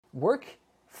work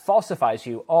falsifies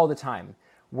you all the time.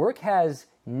 Work has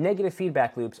negative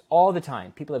feedback loops all the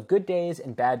time. People have good days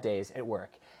and bad days at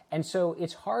work. And so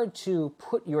it's hard to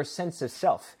put your sense of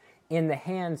self in the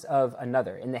hands of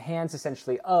another, in the hands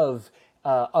essentially of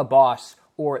a boss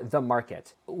or the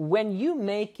market. When you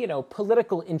make,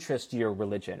 political interest your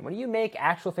religion, when you make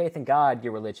actual faith in God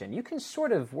your religion, you can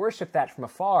sort of worship that from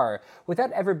afar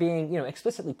without ever being,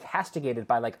 explicitly castigated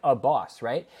by like a boss,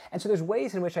 right? And so there's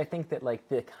ways in which I think that like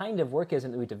the kind of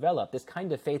workism that we develop, this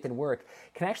kind of faith in work,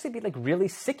 can actually be like really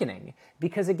sickening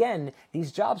because again,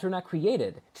 these jobs were not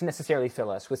created to necessarily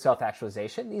fill us with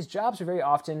self-actualization. These jobs are very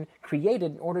often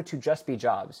created in order to just be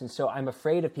jobs. And so I'm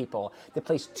afraid of people that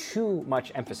place too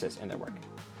much emphasis in their work.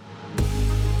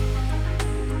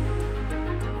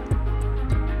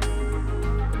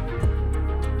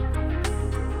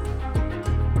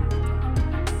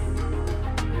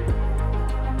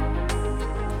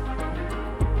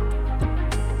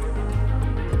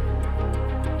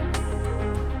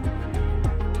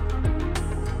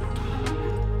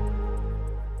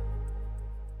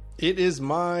 It is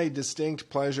my distinct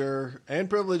pleasure and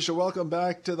privilege to welcome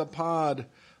back to the pod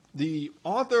the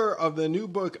author of the new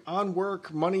book On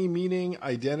Work, Money, Meaning,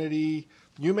 Identity.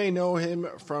 You may know him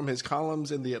from his columns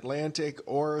in The Atlantic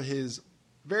or his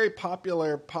very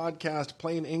popular podcast,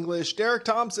 Plain English. Derek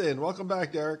Thompson. Welcome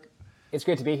back, Derek. It's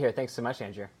great to be here. Thanks so much,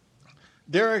 Andrew.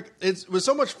 Derek, it was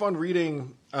so much fun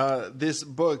reading this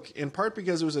book, in part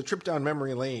because it was a trip down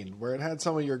memory lane where it had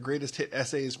some of your greatest hit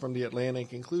essays from The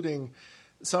Atlantic, including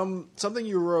something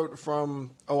you wrote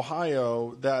from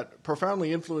Ohio that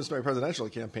profoundly influenced my presidential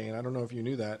campaign. I don't know if you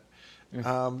knew that.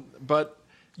 But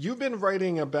you've been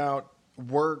writing about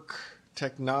work,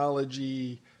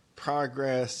 technology,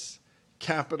 progress,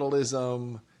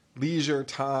 capitalism, leisure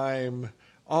time,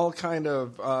 all kind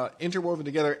of interwoven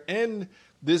together, and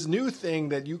this new thing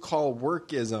that you call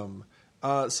workism.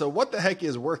 So what the heck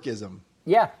is workism?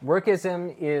 Yeah,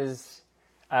 workism is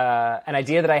an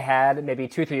idea that I had maybe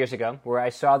 2 or 3 years ago, where I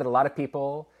saw that a lot of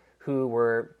people who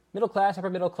were middle class, upper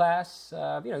middle class,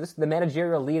 this is the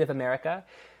managerial elite of America,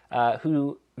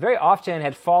 who very often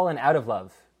had fallen out of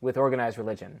love with organized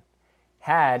religion,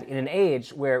 had, in an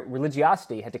age where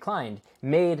religiosity had declined,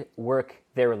 made work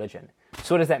their religion.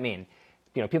 So what does that mean?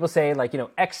 People say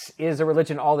X is a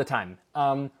religion all the time.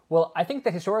 Well, I think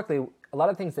that historically, a lot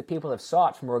of things that people have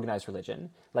sought from organized religion,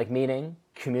 like meaning,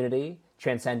 community,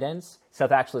 transcendence,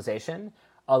 self-actualization,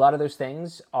 a lot of those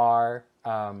things are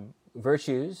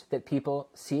virtues that people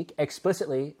seek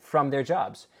explicitly from their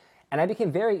jobs. And I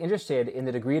became very interested in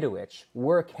the degree to which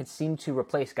work had seemed to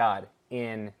replace God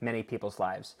in many people's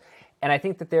lives. And I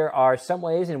think that there are some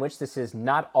ways in which this is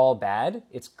not all bad.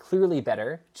 It's clearly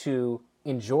better to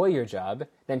enjoy your job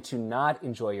than to not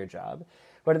enjoy your job.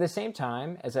 But at the same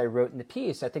time, as I wrote in the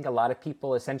piece, I think a lot of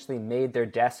people essentially made their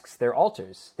desks their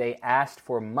altars. They asked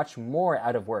for much more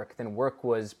out of work than work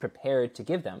was prepared to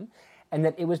give them, and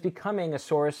that it was becoming a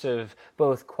source of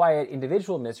both quiet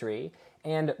individual misery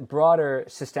and broader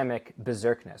systemic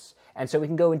berserkness. And so we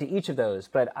can go into each of those,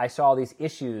 but I saw these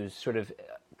issues sort of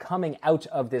coming out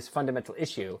of this fundamental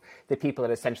issue that people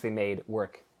had essentially made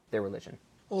work their religion.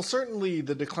 Well, certainly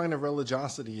the decline of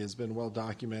religiosity has been well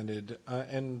documented.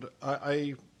 And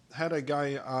I had a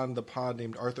guy on the pod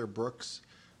named Arthur Brooks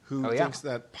who thinks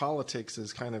that politics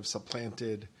has kind of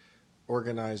supplanted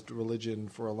organized religion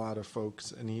for a lot of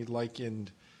folks. And he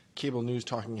likened cable news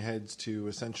talking heads to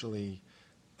essentially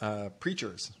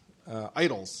preachers,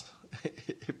 idols,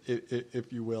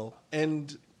 if you will.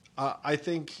 And I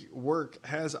think work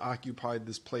has occupied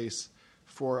this place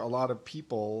for a lot of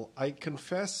people. I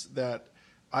confess that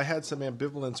I had some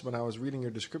ambivalence when I was reading your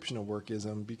description of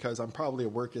workism because I'm probably a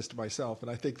workist myself,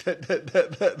 and I think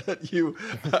that you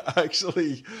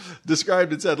actually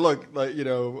described and said, "Look,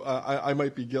 I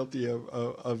might be guilty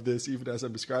of this even as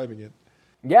I'm describing it."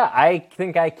 Yeah, I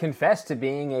think I confess to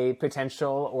being a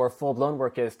potential or full-blown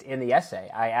workist in the essay.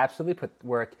 I absolutely put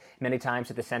work many times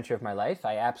at the center of my life.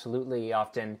 I absolutely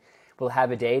often will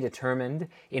have a day determined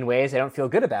in ways I don't feel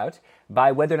good about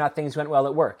by whether or not things went well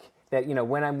at work. That,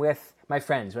 when I'm with my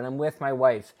friends, when I'm with my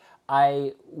wife,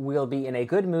 I will be in a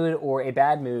good mood or a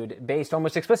bad mood based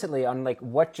almost explicitly on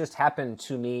what just happened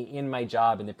to me in my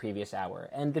job in the previous hour.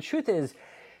 And the truth is,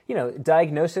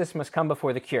 diagnosis must come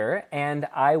before the cure. And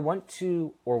I wanted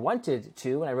to,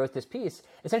 when I wrote this piece,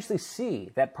 essentially see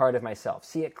that part of myself,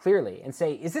 see it clearly and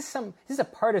say, is this a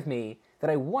part of me that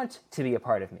I want to be a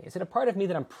part of me? Is it a part of me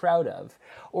that I'm proud of?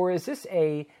 Or is this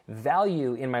a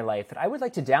value in my life that I would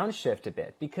like to downshift a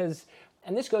bit? Because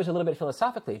And this goes a little bit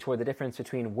philosophically toward the difference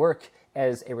between work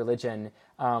as a religion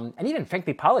and even,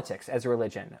 frankly, politics as a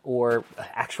religion, or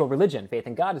actual religion, faith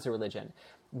in God as a religion.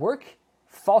 Work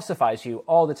falsifies you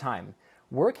all the time.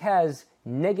 Work has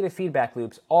negative feedback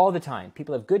loops all the time.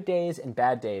 People have good days and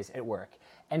bad days at work.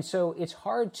 And so it's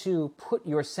hard to put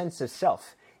your sense of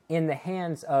self in the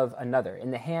hands of another,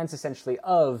 in the hands essentially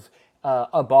of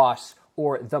a boss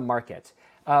or the market.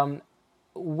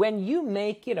 When you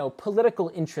make,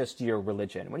 political interest your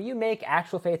religion, when you make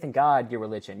actual faith in God your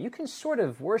religion, you can sort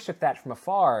of worship that from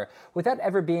afar without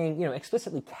ever being,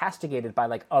 explicitly castigated by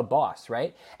like a boss,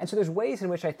 right? And so there's ways in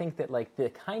which I think that like the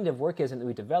kind of workism that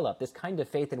we develop, this kind of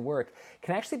faith in work,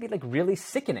 can actually be like really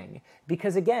sickening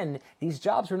because again, these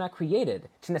jobs were not created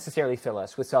to necessarily fill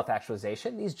us with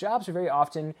self-actualization. These jobs are very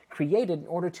often created in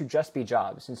order to just be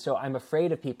jobs. And so I'm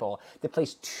afraid of people that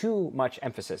place too much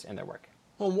emphasis in their work.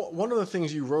 Well, one of the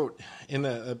things you wrote in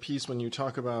a piece when you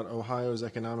talk about Ohio's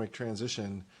economic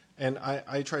transition, and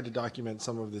I tried to document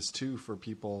some of this too for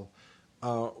people,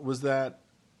 was that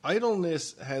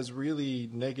idleness has really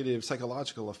negative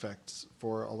psychological effects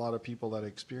for a lot of people that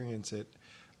experience it.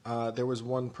 There was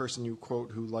one person you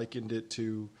quote who likened it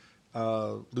to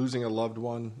losing a loved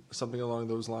one, something along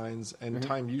those lines. And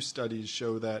time use studies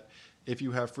show that if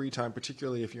you have free time,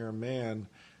 particularly if you're a man,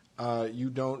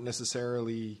 you don't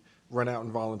necessarily run out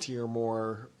and volunteer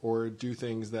more or do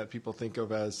things that people think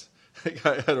of as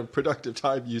kind of productive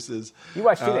time uses. You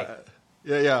watch TV.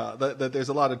 Yeah. That there's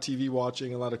a lot of TV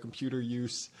watching, a lot of computer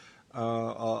use, a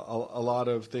lot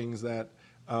of things that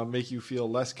make you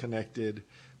feel less connected.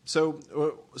 So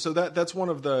that's one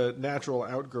of the natural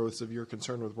outgrowths of your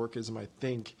concern with workism, I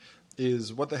think,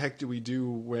 is what the heck do we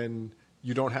do when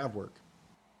you don't have work?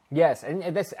 Yes, and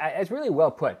it's really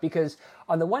well put, because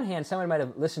on the one hand, someone might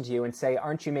have listened to you and say,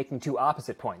 aren't you making two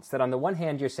opposite points? That on the one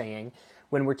hand, you're saying,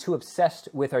 when we're too obsessed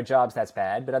with our jobs, that's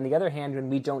bad. But on the other hand, when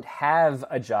we don't have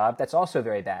a job, that's also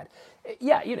very bad.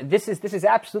 Yeah, this is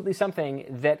absolutely something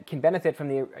that can benefit from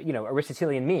the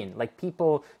Aristotelian mean. Like,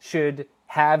 people should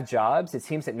have jobs. It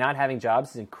seems that not having jobs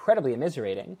is incredibly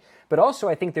immiserating. But also,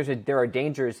 I think there are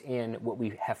dangers in what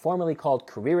we have formerly called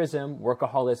careerism,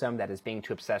 workaholism, that is being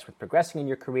too obsessed with progressing in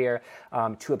your career,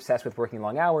 too obsessed with working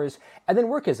long hours, and then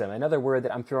workism, another word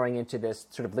that I'm throwing into this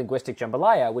sort of linguistic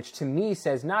jambalaya, which to me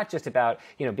says not just about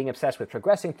being obsessed with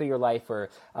progressing through your life or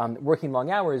working long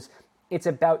hours. It's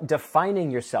about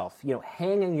defining yourself,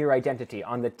 hanging your identity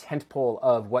on the tent pole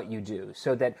of what you do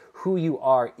so that who you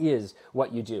are is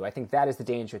what you do. I think that is the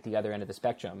danger at the other end of the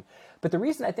spectrum. But the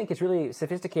reason I think it's really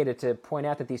sophisticated to point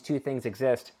out that these two things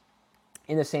exist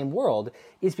in the same world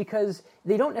is because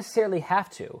they don't necessarily have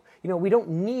to. We don't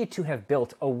need to have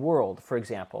built a world, for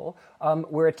example,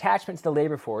 where attachment to the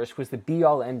labor force was the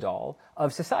be-all, end-all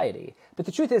of society. But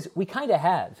the truth is, we kind of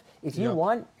have. If you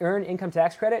want earned income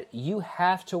tax credit, you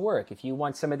have to work. If you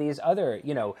want some of these other,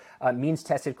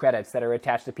 means-tested credits that are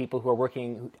attached to people who are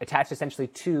working, attached essentially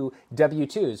to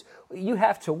W-2s, you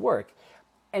have to work.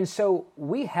 And so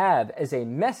we have, as a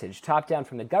message top-down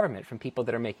from the government, from people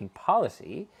that are making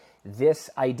policy, this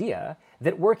idea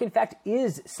that work, in fact,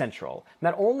 is central,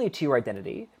 not only to your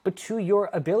identity, but to your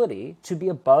ability to be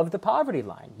above the poverty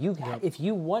line. If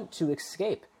you want to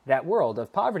escape that world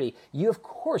of poverty, you, of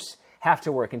course, have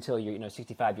to work until you're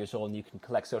 65 years old and you can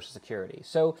collect Social Security.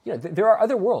 So there are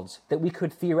other worlds that we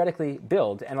could theoretically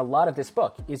build, and a lot of this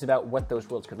book is about what those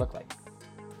worlds could look like.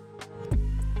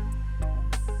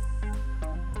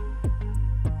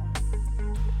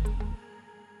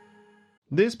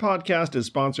 This podcast is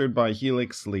sponsored by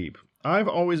Helix Sleep. I've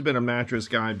always been a mattress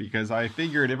guy because I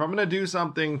figured if I'm going to do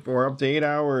something for up to 8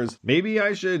 hours, maybe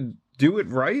I should do it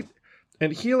right.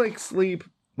 And Helix Sleep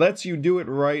lets you do it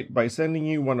right by sending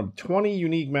you one of 20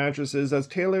 unique mattresses that's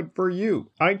tailored for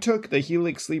you. I took the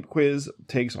Helix Sleep quiz,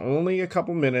 takes only a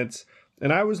couple minutes,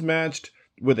 and I was matched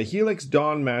with a Helix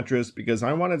Dawn mattress because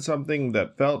I wanted something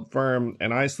that felt firm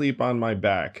and I sleep on my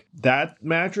back. That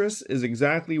mattress is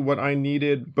exactly what I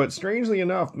needed, but strangely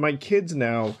enough, my kids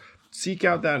now seek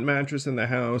out that mattress in the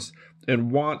house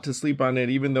and want to sleep on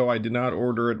it even though I did not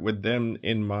order it with them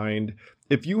in mind.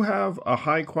 If you have a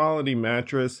high quality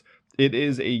mattress, it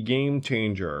is a game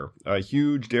changer, a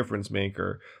huge difference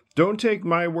maker. Don't take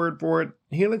my word for it.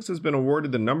 Helix has been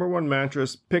awarded the #1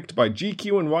 mattress picked by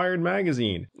GQ and Wired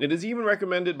magazine. It is even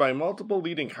recommended by multiple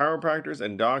leading chiropractors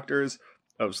and doctors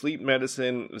of sleep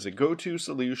medicine as a go-to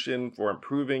solution for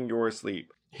improving your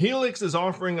sleep. Helix is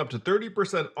offering up to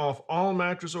 30% off all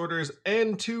mattress orders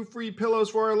and 2 free pillows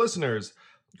for our listeners.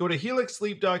 Go to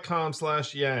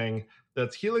helixsleep.com/yang.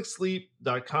 That's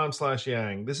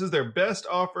helixsleep.com/yang. This is their best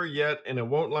offer yet, and it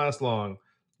won't last long.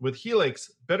 With Helix,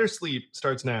 better sleep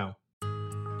starts now.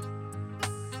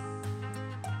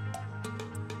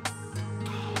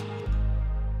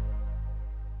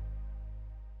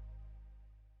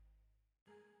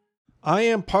 I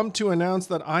am pumped to announce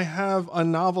that I have a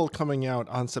novel coming out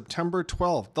on September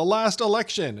 12th, The Last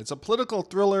Election. It's a political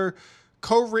thriller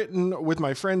co-written with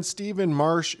my friend Stephen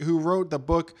Marsh, who wrote the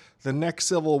book The Next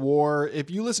Civil War.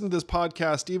 If you listen to this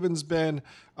podcast, Stephen's been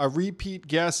a repeat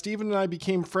guest. Stephen and I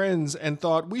became friends and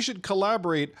thought we should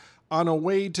collaborate on a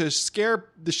way to scare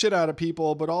the shit out of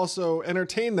people, but also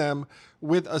entertain them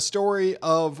with a story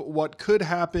of what could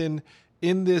happen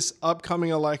in this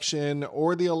upcoming election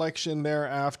or the election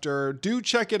thereafter. Do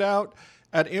check it out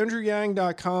at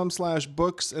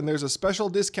andrewyang.com/books, and there's a special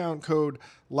discount code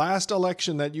last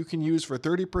election that you can use for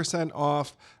 30%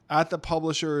 off at the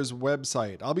publisher's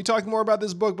website. I'll be talking more about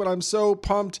this book, but I'm so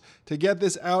pumped to get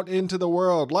this out into the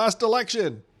world. Last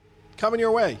Election, coming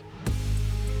your way.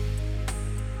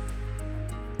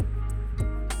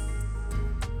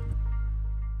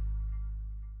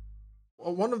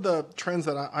 One of the trends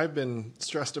that I've been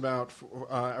stressed about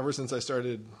ever since I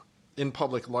started in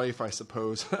public life, I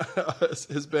suppose,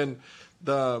 has been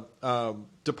the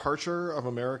departure of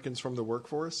Americans from the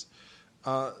workforce.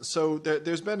 So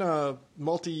there's been a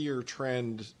multi-year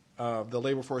trend of the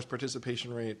labor force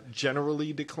participation rate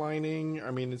generally declining.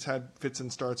 I mean, it's had fits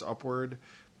and starts upward.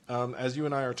 As you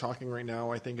and I are talking right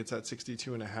now, I think it's at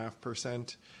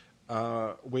 62.5%,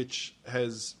 which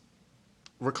has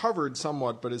recovered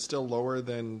somewhat, but is still lower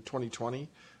than 2020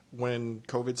 when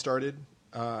COVID started.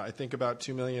 I think about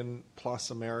 2 million plus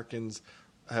Americans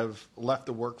have left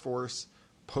the workforce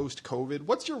post-COVID.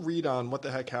 What's your read on what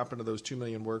the heck happened to those 2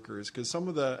 million workers? Because some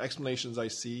of the explanations I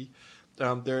see,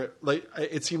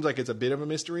 it seems like it's a bit of a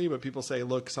mystery, but people say,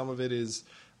 look, some of it is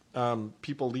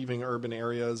people leaving urban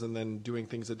areas and then doing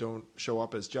things that don't show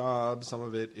up as jobs. Some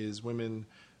of it is women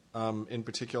in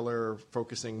particular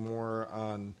focusing more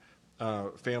on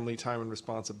family time and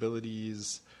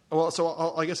responsibilities. Well,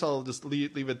 so I guess I'll just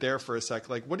leave it there for a sec.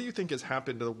 Like, what do you think has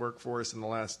happened to the workforce in the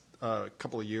last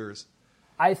couple of years?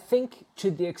 I think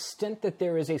to the extent that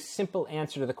there is a simple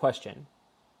answer to the question,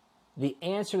 the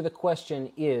answer to the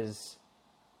question is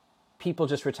people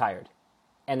just retired,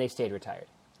 and they stayed retired.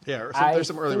 Yeah, or there's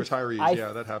some early retirees.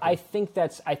 That happened. I think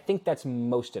that's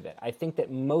most of it. I think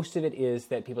that most of it is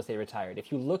that people stay retired.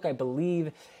 If you look, I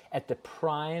believe, at the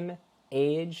prime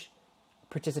age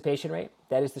participation rate,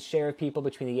 that is the share of people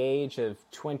between the age of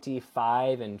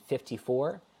 25 and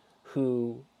 54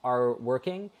 who are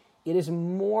working, it is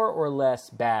more or less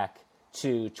back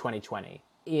to 2020.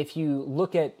 If you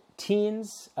look at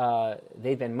teens,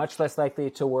 they've been much less likely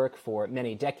to work for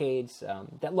many decades.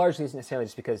 That largely isn't necessarily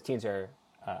just because teens are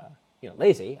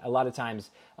lazy. A lot of times,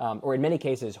 or in many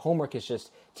cases, homework is just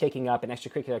taking up, and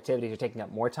extracurricular activities are taking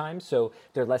up more time. So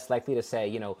they're less likely to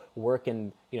say, work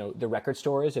in, the record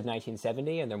stores of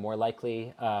 1970, and they're more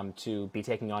likely to be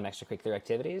taking on extracurricular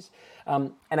activities.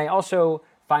 And I also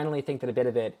finally think that a bit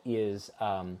of it is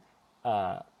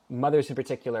mothers in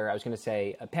particular. I was going to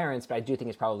say parents, but I do think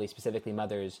it's probably specifically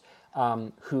mothers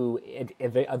who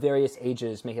at various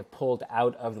ages may have pulled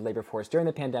out of the labor force during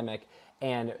the pandemic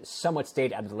and somewhat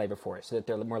stayed out of the labor force so that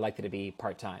they're more likely to be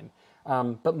part-time.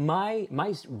 But my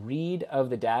read of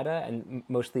the data, and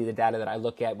mostly the data that I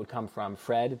look at would come from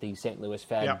Fred, the St. Louis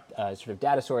Fed sort of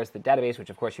data source, the database, which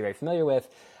of course you're very familiar with,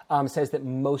 says that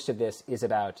most of this is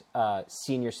about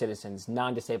senior citizens,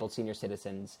 non-disabled senior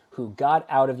citizens who got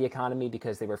out of the economy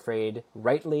because they were afraid,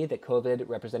 rightly, that COVID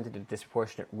represented a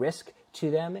disproportionate risk to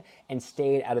them, and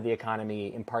stayed out of the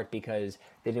economy in part because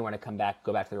they didn't want to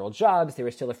go back to their old jobs. They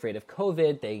were still afraid of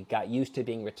COVID. They got used to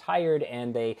being retired,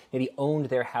 and they maybe owned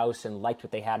their house and liked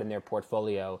what they had in their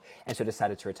portfolio, and so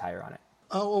decided to retire on it.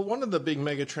 Well, one of the big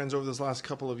mega trends over this last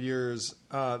couple of years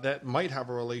that might have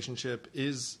a relationship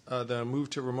is the move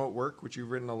to remote work, which you've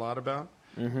written a lot about.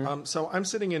 Mm-hmm. So I'm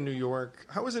sitting in New York.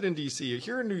 How is it in D.C.?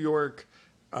 Here in New York,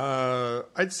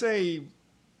 I'd say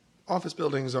office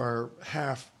buildings are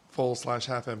half full /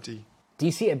 half empty.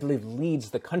 D.C., I believe,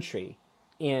 leads the country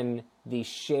in the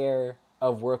share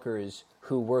of workers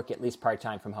who work at least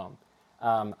part-time from home.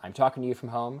 I'm talking to you from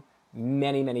home.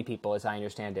 Many, many people, as I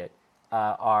understand it,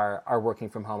 are working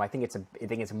from home. I think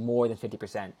it's more than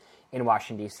 50% in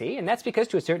Washington, D.C., and that's because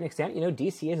to a certain extent,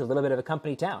 D.C. is a little bit of a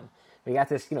company town. We got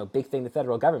this, big thing, the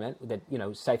federal government that,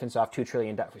 siphons off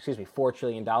 $4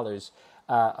 trillion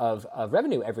of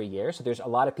revenue every year. So there's a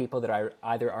lot of people that are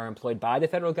either employed by the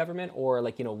federal government or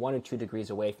 1 or 2 degrees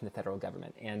away from the federal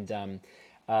government. And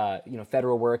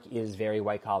federal work is very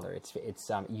white collar.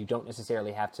 It's you don't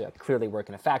necessarily have to clearly work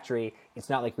in a factory. It's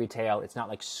not like retail. It's not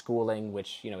like schooling,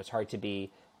 which it's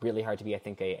really hard to be. I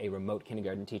think a remote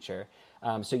kindergarten teacher.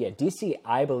 So yeah, DC,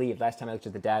 I believe last time I looked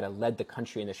at the data, led the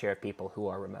country in the share of people who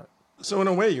are remote. So in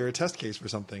a way, you're a test case for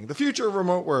something. The future of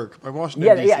remote work by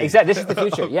Washington, D.C. Yeah, exactly. This is the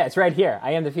future. Yeah, it's right here.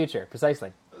 I am the future,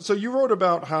 precisely. So you wrote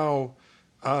about how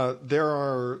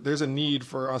there's a need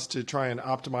for us to try and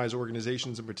optimize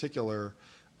organizations in particular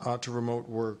to remote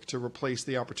work, to replace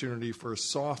the opportunity for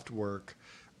soft work.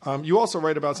 You also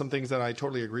write about some things that I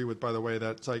totally agree with, by the way,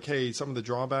 that's like, hey, some of the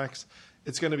drawbacks,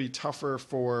 it's going to be tougher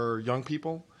for young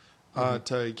people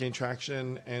to gain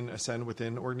traction and ascend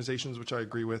within organizations, which I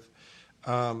agree with.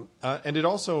 And it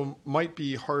also might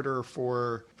be harder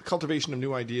for the cultivation of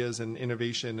new ideas and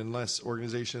innovation unless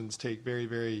organizations take very,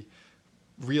 very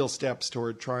real steps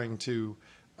toward trying to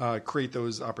create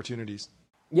those opportunities.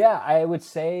 Yeah, I would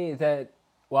say that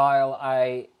while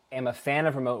I am a fan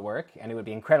of remote work, and it would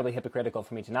be incredibly hypocritical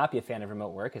for me to not be a fan of remote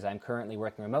work, as I'm currently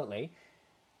working remotely,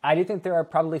 I do think there are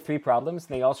probably three problems,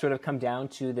 and they all sort of come down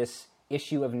to this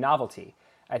issue of novelty.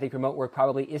 I think remote work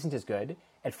probably isn't as good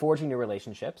at forging new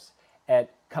relationships,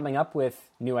 at coming up with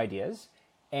new ideas,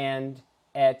 and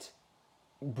at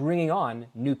bringing on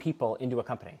new people into a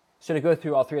company. So to go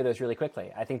through all three of those really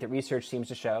quickly, I think that research seems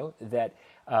to show that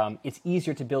it's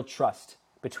easier to build trust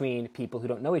between people who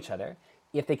don't know each other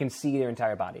if they can see their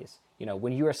entire bodies. You know,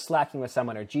 when you are slacking with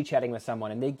someone or G-chatting with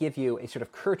someone and they give you a sort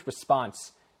of curt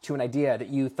response to an idea that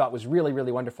you thought was really,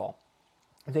 really wonderful,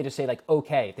 if they just say like,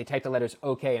 okay, if they type the letters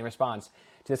okay in response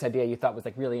to this idea you thought was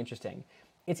like really interesting,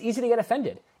 it's easy to get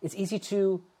offended. It's easy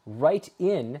to write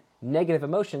in negative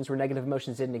emotions where negative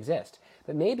emotions didn't exist.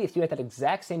 But maybe if you had that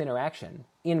exact same interaction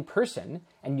in person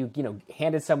and you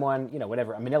handed someone,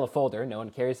 whatever, a manila folder, no one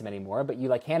carries them anymore, but you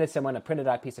like handed someone a printed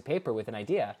out piece of paper with an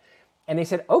idea and they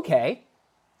said, okay,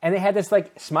 and they had this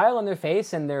like smile on their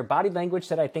face and their body language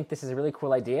said, I think this is a really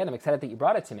cool idea and I'm excited that you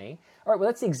brought it to me. All right, well,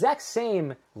 that's the exact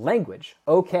same language,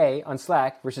 okay on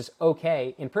Slack versus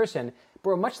okay in person, but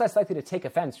we're much less likely to take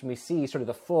offense when we see sort of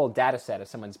the full data set of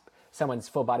someone's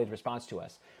full-bodied response to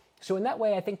us. So in that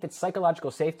way, I think that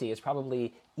psychological safety is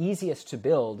probably easiest to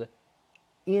build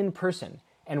in person,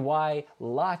 and why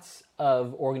lots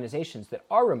of organizations that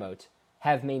are remote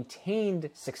have maintained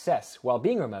success while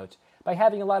being remote by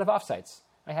having a lot of offsites,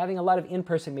 by having a lot of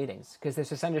in-person meetings, because there's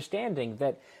this understanding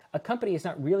that a company is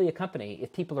not really a company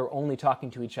if people are only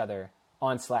talking to each other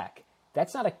on Slack.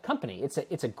 That's not a company. It's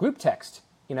a group text.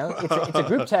 It's a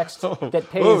group text that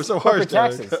pays corporate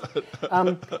taxes.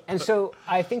 And so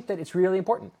I think that it's really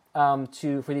important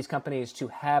for these companies to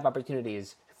have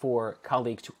opportunities for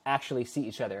colleagues to actually see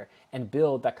each other and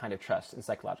build that kind of trust and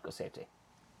psychological safety.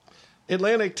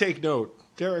 Atlantic, take note.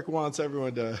 Derek wants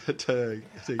everyone to get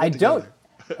I don't.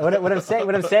 together. What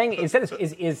I'm saying instead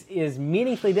is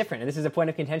meaningfully different, and this is a point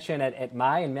of contention at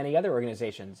my and many other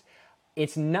organizations.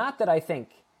 It's not that I think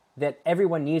that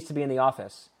everyone needs to be in the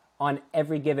office on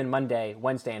every given Monday,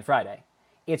 Wednesday, and Friday.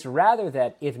 It's rather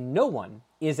that if no one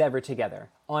is ever together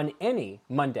on any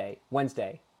Monday,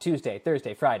 Wednesday, Tuesday,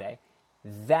 Thursday, Friday,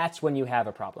 that's when you have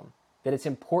a problem. That it's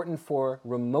important for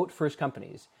remote-first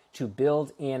companies to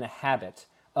build in a habit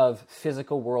of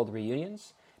physical world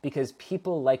reunions because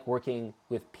people like working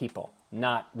with people,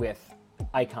 not with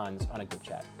icons on a group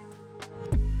chat.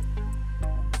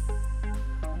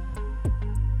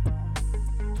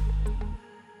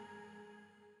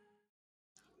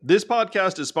 This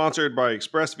podcast is sponsored by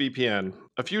ExpressVPN.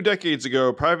 A few decades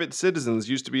ago, private citizens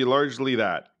used to be largely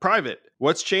that. Private.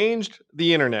 What's changed?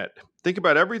 The internet. Think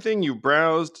about everything you've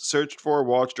browsed, searched for,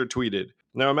 watched, or tweeted.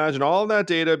 Now imagine all of that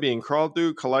data being crawled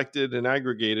through, collected, and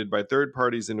aggregated by third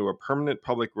parties into a permanent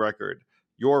public record.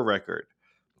 Your record.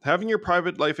 Having your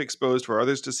private life exposed for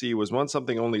others to see was once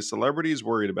something only celebrities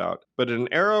worried about. But in an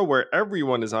era where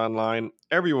everyone is online,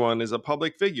 everyone is a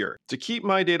public figure. To keep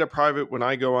my data private when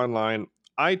I go online,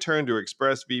 I turn to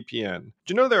ExpressVPN. Do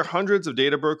you know there are hundreds of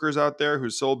data brokers out there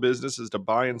whose sole business is to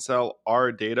buy and sell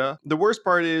our data? The worst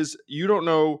part is you don't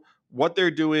know what they're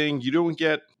doing. You don't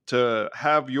get to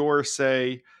have your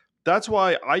say. That's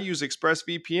why I use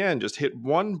ExpressVPN. Just hit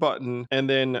one button and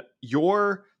then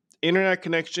your internet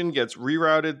connection gets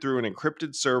rerouted through an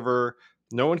encrypted server.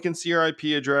 No one can see your IP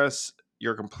address.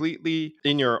 You're completely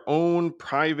in your own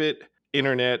private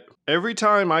internet. Every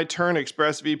time I turn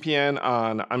ExpressVPN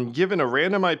on, I'm given a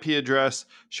random IP address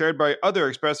shared by other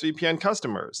ExpressVPN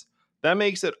customers. That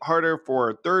makes it harder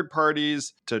for third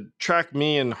parties to track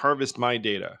me and harvest my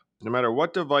data. No matter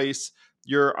what device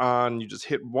you're on, you just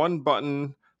hit one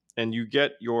button and you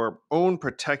get your own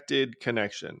protected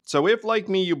connection. So if, like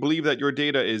me, you believe that your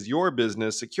data is your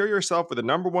business, secure yourself with the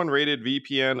 #1 rated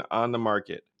VPN on the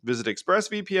market. Visit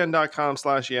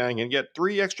expressvpn.com/yang and get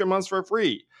 3 extra months for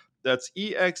free. That's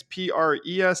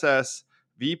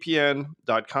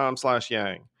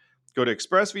expressvpn.com/yang. Go to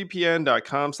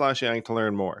expressvpn.com/yang to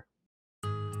learn more.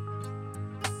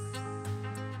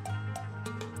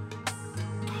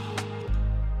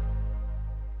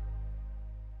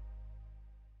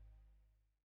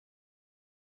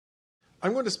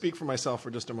 I'm going to speak for myself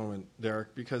for just a moment,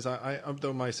 Derek, because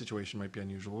though my situation might be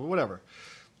unusual, but whatever.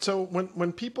 So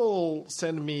when people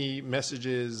send me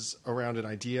messages around an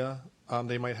idea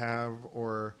they might have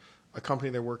or a company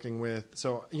they're working with,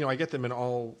 so I get them in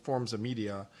all forms of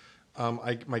media.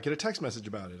 I might get a text message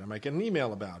about it. I might get an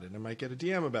email about it. I might get a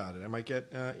DM about it. I might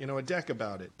get a deck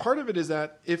about it. Part of it is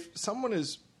that if someone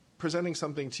is presenting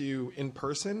something to you in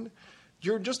person,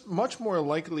 you're just much more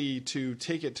likely to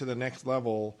take it to the next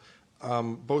level,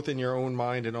 both in your own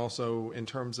mind and also in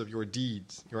terms of your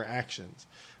deeds, your actions.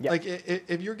 Yep. Like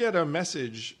if you get a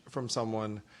message from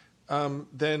someone,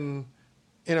 then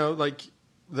like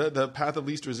the path of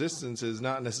least resistance is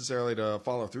not necessarily to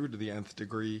follow through to the nth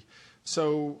degree.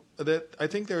 So that I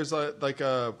think there's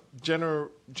a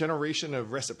generation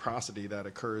of reciprocity that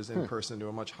occurs in person to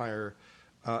a much higher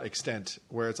extent,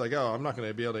 where it's like, oh, I'm not going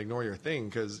to be able to ignore your thing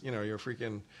because you're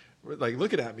freaking like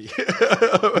looking at me.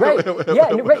 Right. Yeah.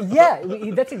 Right.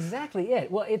 Yeah. That's exactly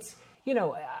it. Well, it's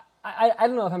I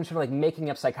don't know if I'm sort of like making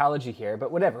up psychology here,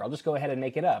 but whatever. I'll just go ahead and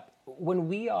make it up. When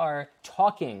we are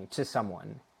talking to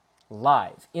someone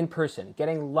live in person,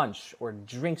 getting lunch or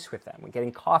drinks with them,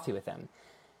 getting coffee with them,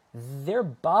 their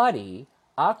body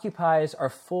occupies our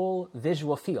full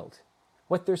visual field.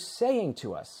 What they're saying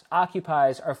to us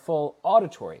occupies our full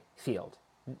auditory field.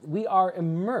 We are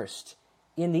immersed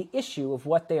in the issue of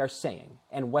what they are saying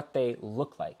and what they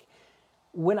look like.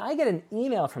 When I get an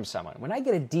email from someone, when I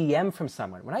get a DM from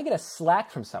someone, when I get a Slack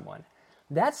from someone,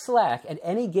 that Slack at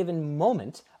any given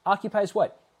moment occupies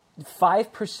what?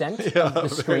 5% of the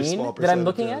screen that I'm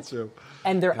looking at,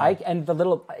 and and the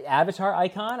little avatar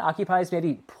icon occupies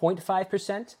maybe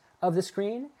 0.5% of the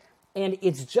screen, and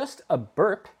it's just a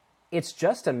burp, it's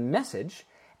just a message,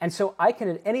 and so I can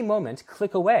at any moment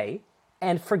click away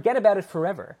and forget about it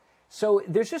forever. So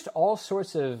there's just all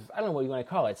sorts of, I don't know what you want to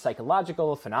call it,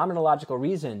 psychological, phenomenological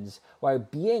reasons why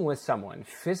being with someone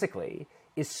physically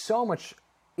is so much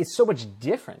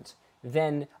different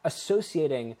than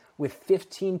associating with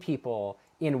 15 people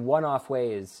in one-off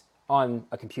ways on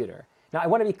a computer. Now, I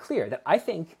want to be clear that I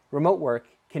think remote work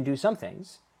can do some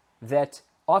things that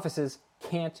offices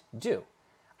can't do.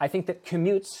 I think that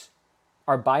commutes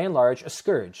are by and large a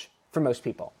scourge for most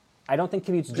people. I don't think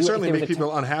commutes do it. Certainly make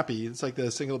people unhappy. It's like the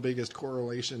single biggest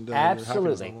correlation to your happiness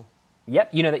level.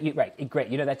 Yep, right, great.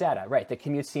 You know that data, right? The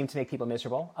commutes seem to make people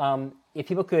miserable. If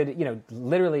people could,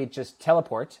 literally just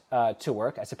teleport to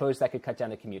work, I suppose that could cut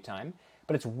down the commute time.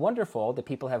 But it's wonderful that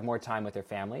people have more time with their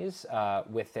families,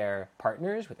 with their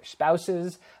partners, with their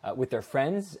spouses, with their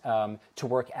friends, to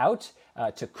work out,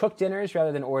 to cook dinners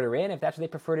rather than order in, if that's what they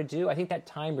prefer to do. I think that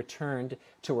time returned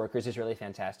to workers is really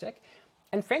fantastic.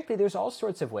 And frankly, there's all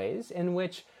sorts of ways in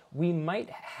which there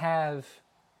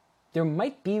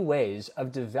might be ways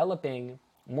of developing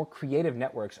more creative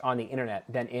networks on the internet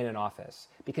than in an office,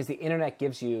 because the internet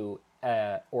gives you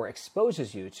or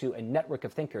exposes you to a network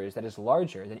of thinkers that is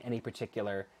larger than any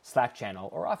particular Slack channel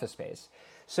or office space.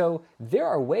 So there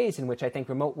are ways in which I think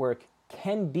remote work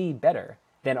can be better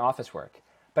than office work.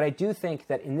 But I do think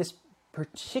that in this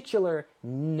particular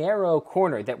narrow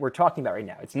corner that we're talking about right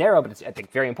now, it's narrow, but it's, I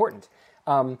think, very important,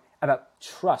 about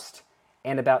trust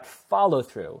and about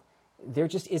follow-through, there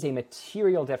just is a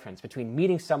material difference between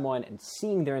meeting someone and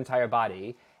seeing their entire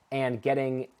body and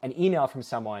getting an email from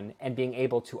someone and being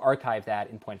able to archive that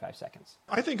in 0.5 seconds.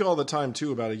 I think all the time,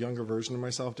 too, about a younger version of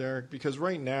myself, Derek, because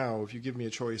right now, if you give me a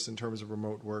choice in terms of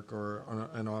remote work or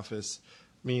an office,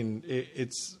 I mean,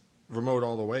 it's remote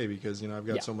all the way because, I've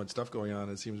got so much stuff going on.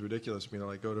 It seems ridiculous for me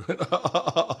to go to an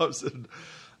office and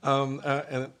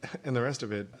the rest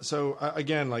of it. So,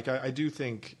 again, I do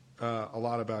think a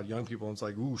lot about young people. And it's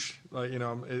like, whoosh,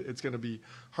 it's going to be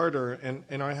harder.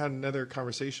 And I had another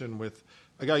conversation with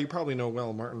a guy you probably know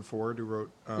well, Martin Ford, who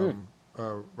wrote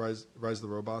Rise of the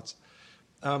Robots.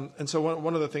 And so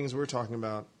one of the things we're talking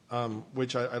about,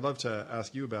 which I'd love to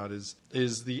ask you about,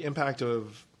 is the impact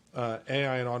of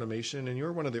AI and automation. And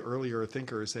you're one of the earlier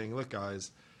thinkers saying, look,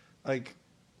 guys,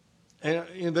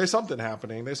 there's something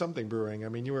happening. There's something brewing. I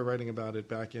mean, you were writing about it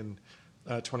back in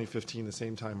 2015, the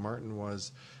same time Martin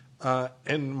was.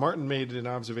 And Martin made an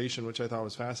observation, which I thought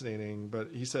was fascinating. But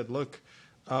he said, look,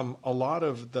 a lot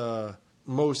of the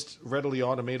most readily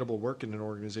automatable work in an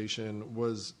organization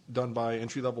was done by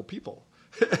entry-level people.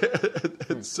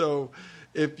 And so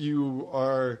if you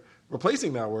are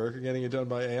replacing that work and getting it done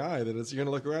by AI, then you're going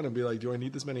to look around and be like, do I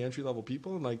need this many entry-level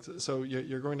people? And so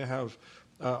you're going to have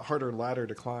a harder ladder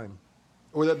to climb.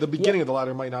 Or that the beginning of the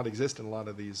ladder might not exist in a lot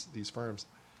of these firms.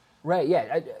 Right,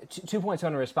 yeah. 2 points I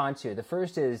want to respond to. The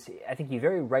first is, I think you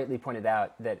very rightly pointed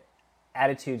out that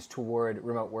attitudes toward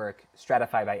remote work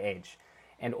stratify by age.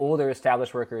 And older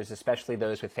established workers, especially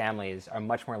those with families, are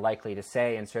much more likely to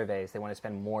say in surveys they want to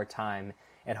spend more time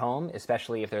at home,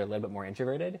 especially if they're a little bit more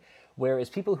introverted. Whereas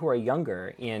people who are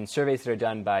younger, in surveys that are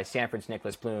done by Stanford's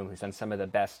Nicholas Bloom, who's done some of the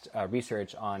best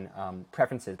research on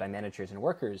preferences by managers and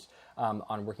workers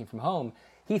on working from home,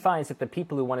 he finds that the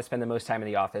people who want to spend the most time in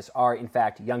the office are, in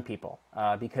fact, young people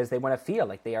because they want to feel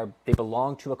like they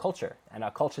belong to a culture, and a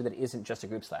culture that isn't just a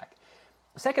group Slack.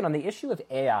 Second, on the issue of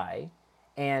AI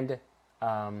and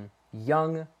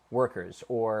young workers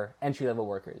or entry-level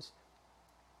workers,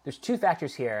 there's two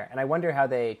factors here, and I wonder how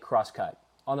they cross-cut.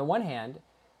 On the one hand,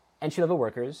 entry-level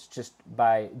workers, just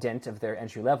by dint of their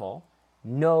entry level,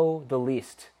 know the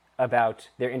least about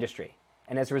their industry.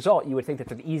 And as a result, you would think that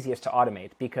they're the easiest to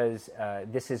automate because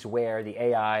this is where the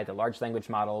AI, the large language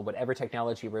model, whatever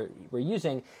technology we're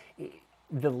using,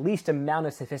 the least amount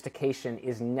of sophistication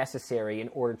is necessary in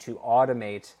order to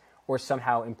automate or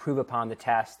somehow improve upon the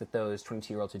tasks that those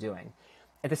 22-year-olds are doing.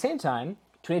 At the same time,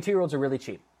 22-year-olds are really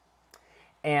cheap.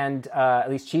 And at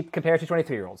least cheap compared to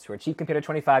 23-year-olds, who are cheap compared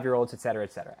to 25-year-olds, et cetera,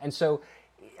 et cetera. And so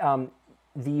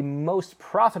the most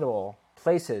profitable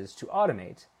places to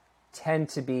automate tend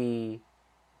to be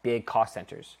big cost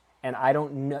centers. And I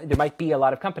don't know, there might be a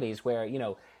lot of companies where,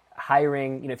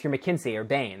 hiring, if you're McKinsey or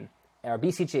Bain or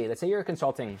BCG, let's say you're a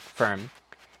consulting firm,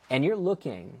 and you're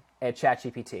looking at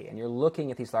ChatGPT, and you're looking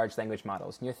at these large language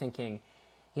models, and you're thinking,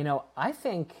 I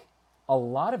think a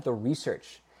lot of the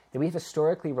research that we've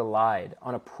historically relied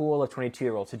on a pool of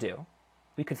 22-year-olds to do,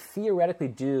 we could theoretically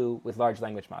do with large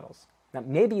language models. Now,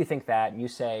 maybe you think that, and you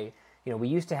say, we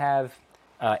used to have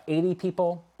 80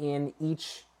 people in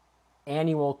each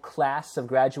annual class of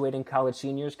graduating college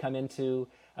seniors come into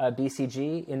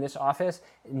BCG in this office.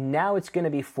 Now it's going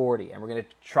to be 40, and we're going to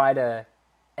try to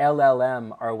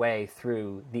LLM our way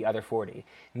through the other 40.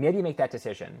 Maybe you make that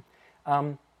decision.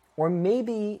 Or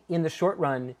maybe in the short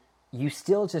run, you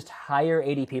still just hire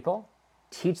 80 people,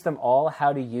 teach them all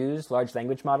how to use large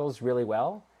language models really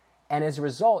well, and as a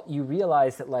result, you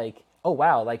realize that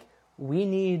we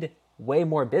need way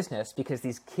more business because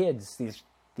these kids, these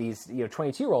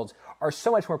 22-year-olds are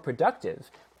so much more productive,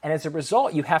 and as a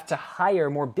result, you have to hire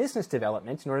more business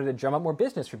development in order to drum up more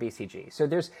business for BCG. So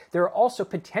there are also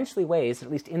potentially ways,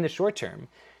 at least in the short term,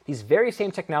 these very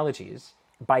same technologies,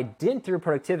 by dint through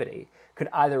productivity, could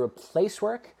either replace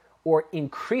work or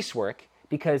increase work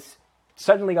because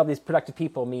suddenly all these productive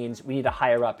people means we need to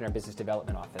hire up in our business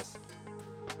development office.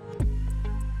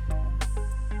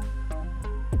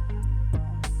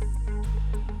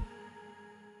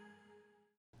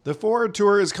 The Ford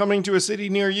Tour is coming to a city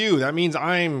near you. That means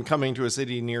I'm coming to a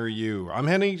city near you. I'm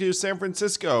heading to San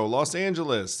Francisco, Los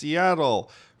Angeles,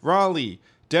 Seattle, Raleigh,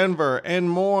 Denver, and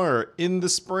more in the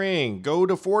spring. Go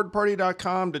to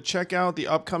FordParty.com to check out the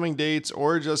upcoming dates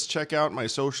or just check out my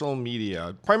social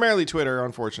media. Primarily Twitter,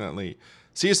 unfortunately.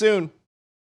 See you soon.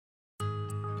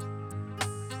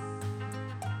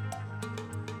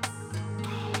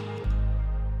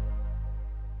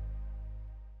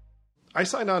 I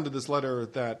signed on to this letter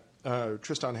that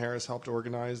Tristan Harris helped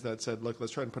organize that said, look,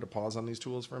 let's try and put a pause on these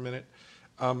tools for a minute.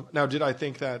 Now, did I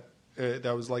think that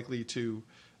that was likely to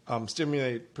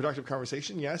stimulate productive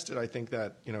conversation? Yes. Did I think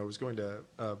that it was going to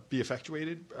be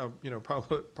effectuated?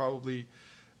 Probably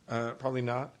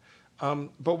not.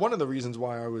 But one of the reasons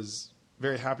why I was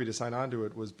very happy to sign on to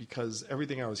it was because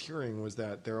everything I was hearing was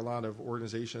that there are a lot of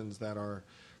organizations that are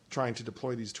trying to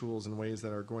deploy these tools in ways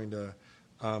that are going to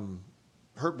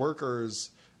hurt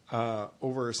workers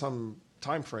over some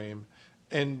time frame,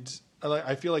 and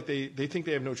I feel like they think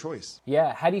they have no choice.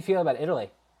 Yeah. How do you feel about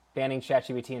Italy banning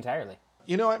ChatGPT entirely?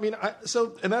 And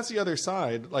that's the other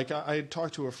side. Like I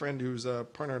talked to a friend who's a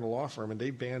partner in a law firm, and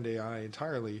they banned AI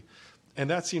entirely, and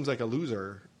that seems like a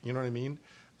loser. You know what I mean?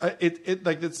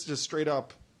 It's just straight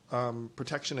up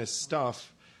protectionist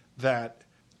stuff that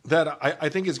I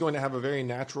think is going to have a very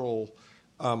natural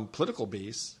political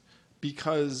base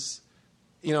because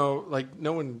no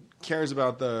one cares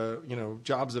about the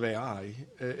jobs of AI.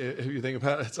 If you think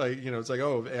about it, it's like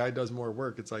if AI does more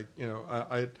work, it's like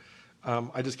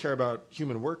I just care about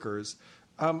human workers.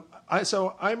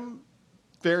 So I'm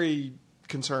very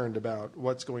concerned about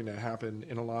what's going to happen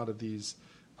in a lot of these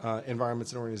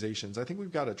environments and organizations. I think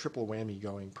we've got a triple whammy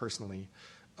going personally,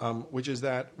 which is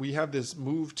that we have this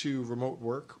move to remote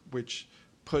work, which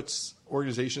puts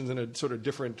organizations in a sort of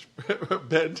different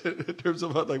bed in terms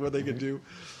of what they can do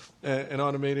and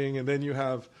automating. And then you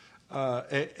have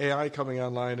AI coming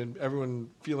online and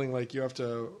everyone feeling like you have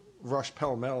to rush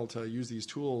pell-mell to use these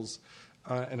tools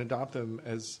and adopt them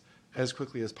as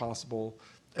quickly as possible.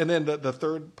 And then the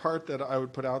third part that I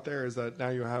would put out there is that now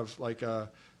you have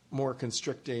more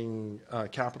constricting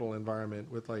capital environment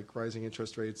with like rising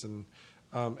interest rates and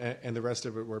the rest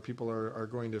of it, where people are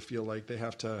going to feel like they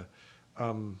have to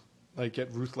like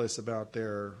get ruthless about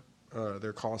their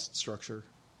cost structure.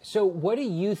 So what do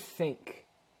you think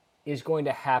is going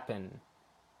to happen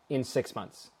in 6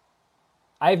 months?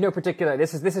 I have no particular.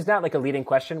 This is not like a leading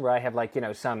question where I have like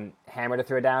some hammer to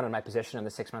throw down on my position on the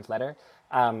 6 month letter.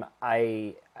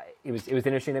 It was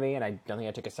interesting to me, and I don't think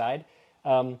I took a side.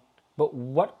 But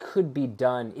what could be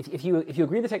done if you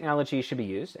agree the technology should be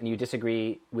used, and you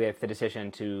disagree with the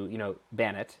decision to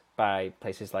ban it by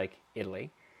places like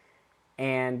Italy,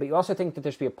 but you also think that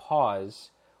there should be a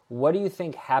pause? What do you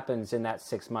think happens in that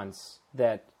 6 months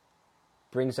that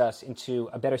brings us into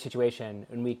a better situation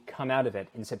when we come out of it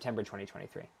in September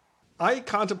 2023? I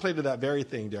contemplated that very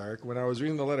thing, Derek, when I was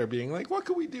reading the letter, being like, what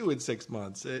could we do in 6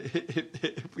 months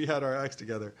if we had our acts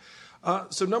together?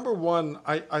 So number one,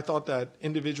 I thought that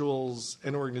individuals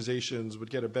and organizations would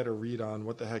get a better read on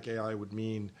what the heck AI would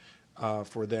mean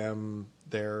for them,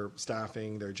 their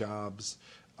staffing, their jobs,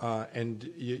 and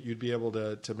you'd be able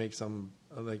to make some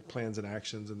like plans and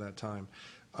actions in that time.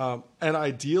 An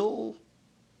ideal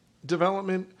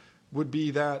development would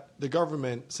be that the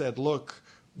government said, look,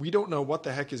 we don't know what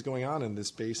the heck is going on in this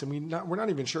space, and we're not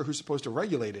even sure who's supposed to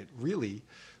regulate it, really.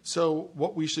 So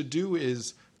what we should do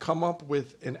is come up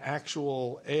with an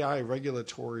actual AI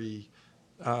regulatory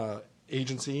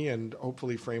agency and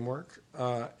hopefully framework,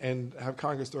 and have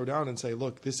Congress throw down and say,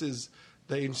 look, this is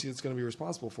the agency that's going to be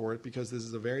responsible for it, because this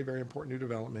is a very, very important new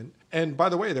development. And by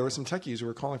the way, there were some techies who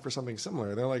were calling for something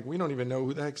similar. They're like, we don't even know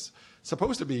who the heck's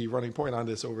supposed to be running point on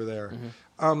this over there.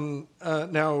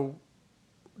 Mm-hmm. Now,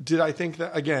 did I think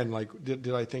that, again, like,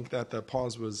 did I think that the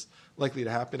pause was likely to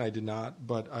happen? I did not,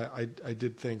 but I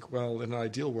did think, well, in an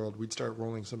ideal world, we'd start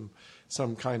rolling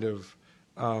some kind of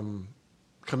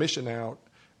commission out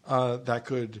that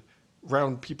could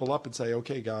round people up and say,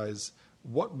 okay, guys,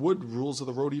 what would rules of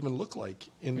the road even look like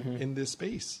in this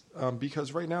space?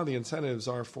 Because right now the incentives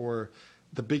are for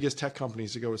the biggest tech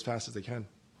companies to go as fast as they can.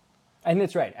 I think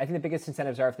that's right. I think the biggest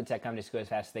incentives are for the tech companies to go as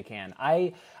fast as they can.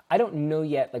 I don't know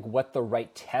yet like what the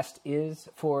right test is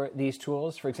for these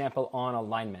tools. For example, on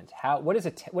alignment,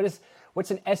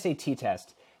 what's an SAT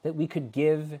test that we could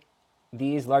give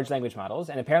these large language models?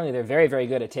 And apparently they're very, very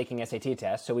good at taking SAT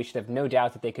tests, so we should have no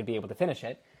doubt that they could be able to finish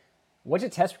it. What's a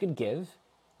test we could give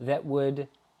that would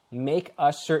make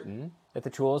us certain that the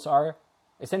tools are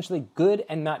essentially good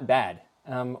and not bad,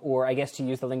 or I guess to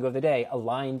use the lingo of the day,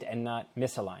 aligned and not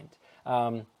misaligned,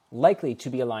 likely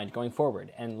to be aligned going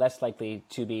forward and less likely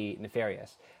to be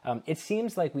nefarious. It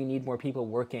seems like we need more people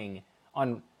working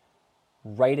on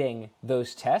writing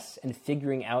those tests and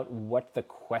figuring out what the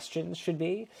questions should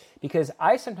be, because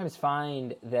I sometimes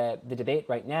find that the debate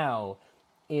right now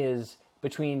is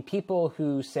between people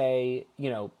who say,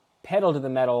 pedal to the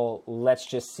metal, let's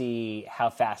just see how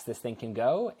fast this thing can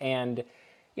go. And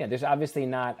there's obviously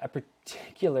not a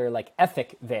particular like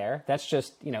ethic there. That's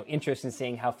just interest in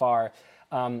seeing how far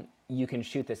you can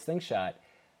shoot this slingshot.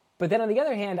 But then on the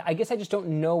other hand, I guess I just don't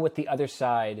know what the other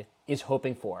side is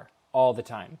hoping for all the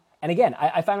time. And again,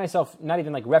 I find myself not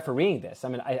even like refereeing this. I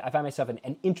mean, I find myself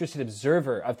an interested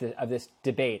observer of this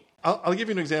debate. I'll give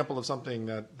you an example of something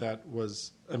that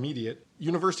was immediate.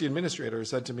 University administrators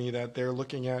said to me that they're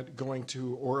looking at going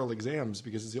to oral exams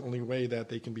because it's the only way that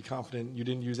they can be confident you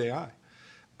didn't use AI.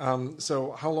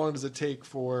 So how long does it take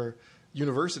for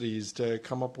universities to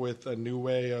come up with a new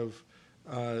way of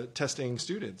testing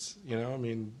students?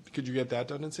 Could you get that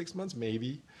done in 6 months?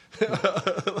 Maybe.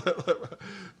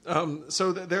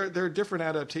 So there are different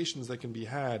adaptations that can be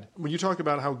had. When you talk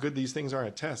about how good these things are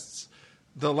at tests,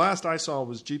 the last I saw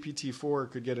was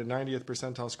GPT-4 could get a 90th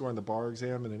percentile score on the bar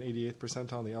exam and an 88th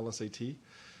percentile on the LSAT,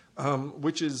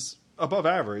 which is above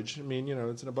average.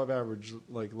 It's an above average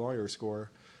like lawyer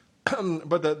score.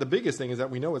 But the biggest thing is that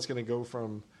we know it's going to go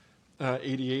from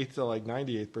 88th to like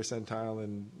 98th percentile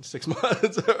in 6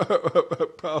 months,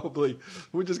 probably.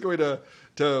 We're just going to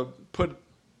put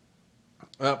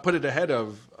it ahead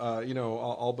of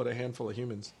all but a handful of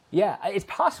humans. Yeah, it's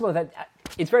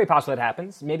very possible that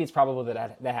happens. Maybe it's probable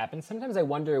that happens. Sometimes I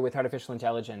wonder with artificial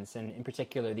intelligence, and in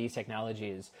particular these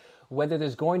technologies, whether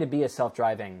there's going to be a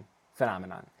self-driving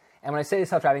phenomenon. And when I say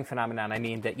self-driving phenomenon, I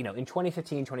mean that, in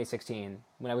 2015, 2016,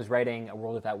 when I was writing A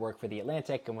World Without Work for The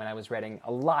Atlantic, and when I was writing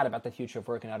a lot about the future of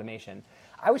work and automation,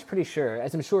 I was pretty sure,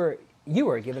 as I'm sure you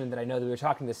were, given that I know that we were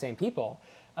talking to the same people,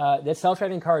 that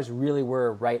self-driving cars really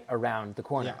were right around the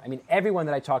corner. Yeah. Everyone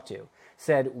that I talked to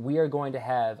said we are going to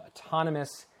have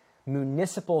autonomous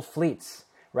municipal fleets,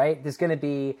 right? There's going to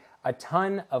be a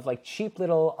ton of like cheap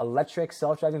little electric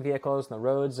self-driving vehicles on the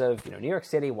roads of New York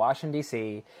City, Washington,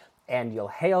 D.C., and you'll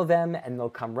hail them and they'll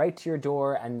come right to your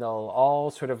door and they'll all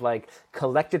sort of like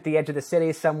collect at the edge of the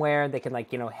city somewhere. They can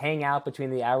like, hang out between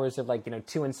the hours of like,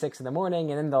 2 and 6 in the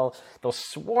morning, and then they'll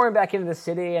swarm back into the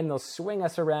city and they'll swing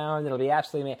us around. It'll be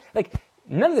absolutely like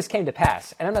none of this came to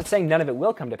pass. And I'm not saying none of it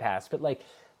will come to pass, but like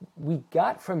we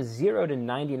got from 0 to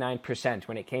 99%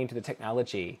 when it came to the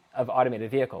technology of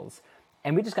automated vehicles.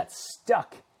 And we just got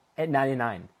stuck at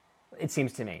 99, it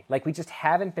seems to me. Like we just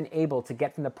haven't been able to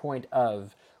get from the point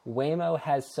of Waymo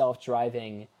has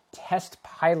self-driving test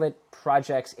pilot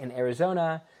projects in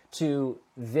Arizona to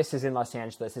this is in Los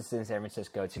Angeles, this is in San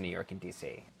Francisco, to New York and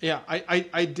DC. Yeah,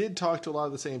 I did talk to a lot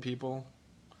of the same people.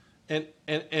 And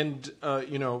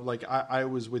like I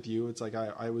was with you. It's like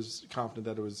I was confident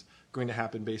that it was going to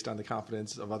happen based on the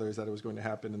confidence of others that it was going to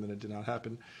happen, and then it did not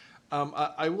happen.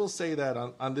 I will say that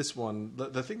on this one,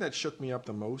 the thing that shook me up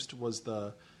the most was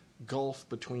the gulf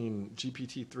between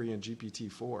GPT-3 and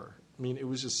GPT-4. I mean, it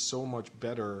was just so much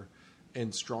better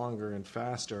and stronger and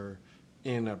faster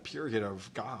in a period of,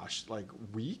 like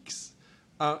weeks.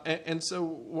 And so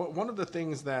one of the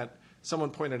things that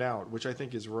someone pointed out, which I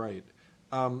think is right,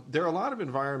 there are a lot of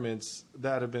environments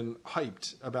that have been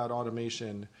hyped about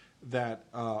automation that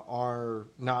are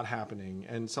not happening.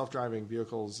 And self-driving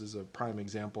vehicles is a prime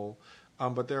example.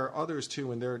 But there are others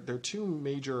too, and there are two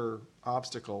major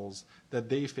obstacles that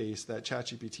they face that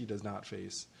ChatGPT does not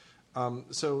face.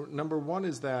 So number one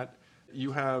is that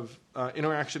you have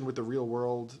interaction with the real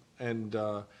world and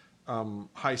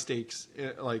high stakes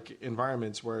like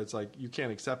environments where it's like you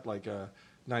can't accept like a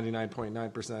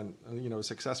 99.9%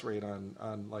 success rate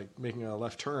on like making a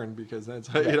left turn, because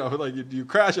that's like you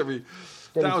crash every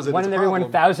 1,000. One in every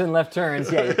 1,000 left turns.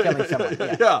 Yeah, you're killing someone.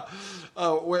 Yeah.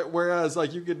 Whereas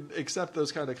like you could accept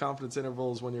those kind of confidence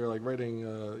intervals when you're like writing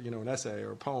an essay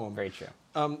or a poem. Very true.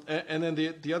 And then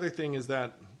the other thing is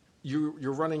that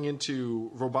you're running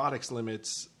into robotics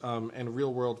limits and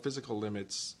real world physical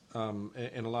limits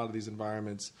in a lot of these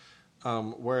environments.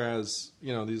 Whereas,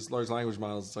 these large language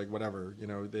models, it's like whatever,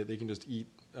 they can just eat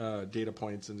data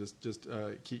points and just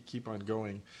keep on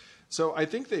going. So I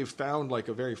think they've found like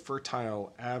a very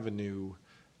fertile avenue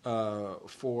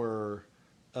for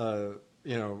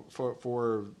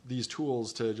these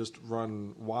tools to just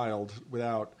run wild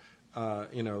without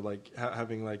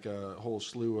having like a whole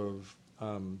slew of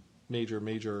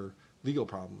major legal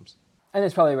problems. And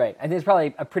that's probably right. I think it's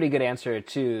probably a pretty good answer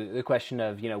to the question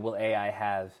of, will AI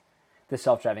have the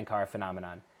self-driving car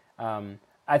phenomenon?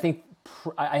 I think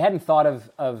I hadn't thought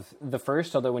of the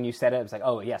first, although when you said it, I was like,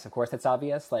 oh yes, of course that's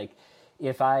obvious. Like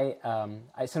if I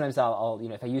sometimes I'll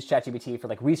if I use ChatGPT for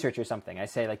like research or something, I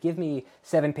say like give me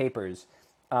 7 papers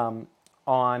from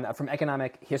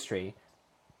economic history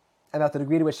about the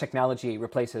degree to which technology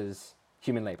replaces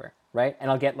human labor, right?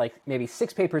 And I'll get like maybe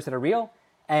 6 papers that are real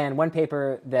and 1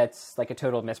 paper that's like a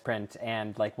total misprint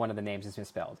and like one of the names is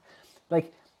misspelled.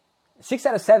 Like 6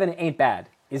 out of 7 ain't bad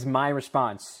is my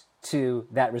response to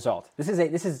that result. This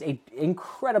is a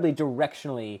incredibly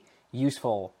directionally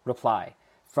useful reply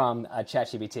from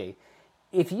ChatGPT.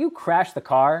 If you crash the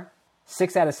car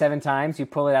 6 out of 7 times, you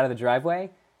pull it out of the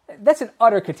driveway, that's an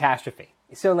utter catastrophe.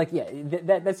 So like, yeah,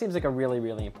 that seems like a really,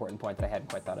 really important point that I hadn't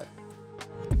quite thought of.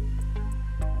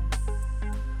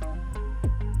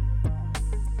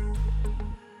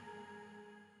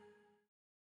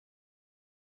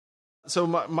 So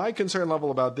my concern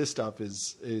level about this stuff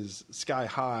is sky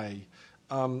high.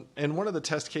 And one of the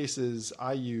test cases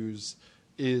I use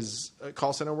is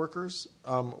call center workers,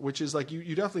 which is like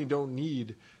you definitely don't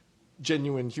need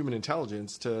genuine human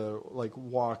intelligence to like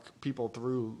walk people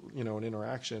through an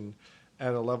interaction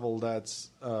at a level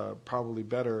that's probably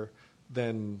better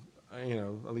than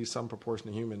at least some proportion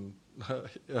of human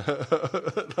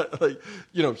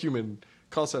human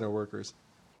call center workers.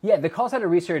 Yeah, the call center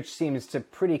research seems to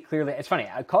pretty clearly... It's funny,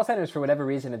 call centers, for whatever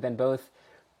reason, have been both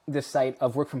the site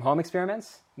of work-from-home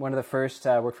experiments. One of the first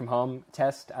work-from-home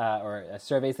tests or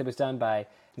surveys that was done by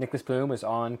Nicholas Bloom was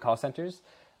on call centers.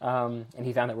 And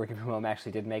he found that working from home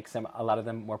actually did make a lot of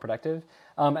them more productive.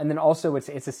 And then also it's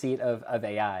a seat of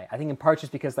AI. I think in part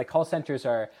just because like call centers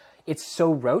it's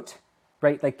so rote,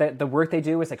 right? Like the work they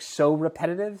do is like so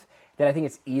repetitive that I think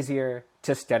it's easier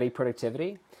to study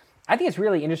productivity. I think it's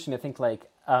really interesting to think like,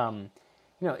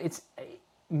 it's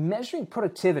measuring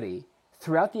productivity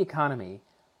throughout the economy.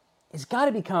 It's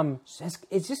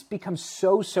just become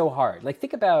so hard. Like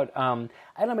think about, I don't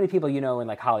know how many people in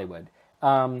like Hollywood,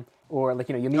 or like,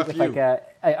 you meet with like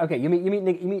you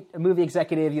meet a movie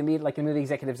executive, you meet like a movie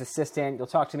executive's assistant, you'll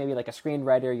talk to maybe like a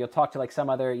screenwriter, you'll talk to like some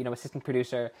other, assistant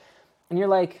producer, and you're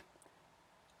like,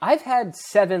 I've had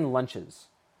 7 lunches.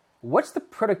 What's the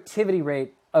productivity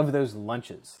rate of those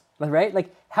lunches? Right?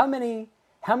 Like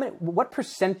what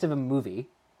percent of a movie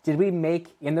did we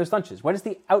make in those lunches? What is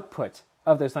the output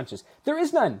of those lunches? There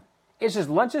is none. It's just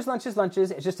lunches, lunches,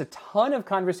 lunches. It's just a ton of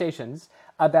conversations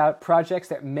about projects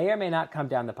that may or may not come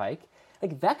down the pike.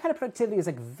 Like that kind of productivity is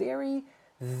like very,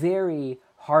 very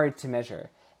hard to measure.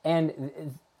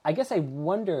 And I guess I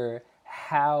wonder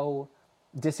how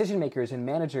decision makers and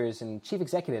managers and chief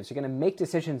executives are going to make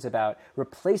decisions about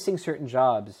replacing certain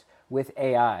jobs with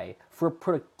AI for a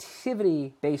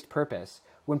productivity-based purpose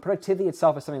when productivity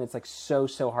itself is something that's like so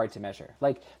hard to measure.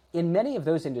 Like in many of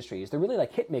those industries, they're really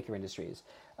like hitmaker industries,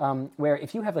 where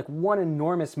if you have like one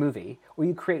enormous movie or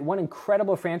you create one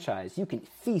incredible franchise, you can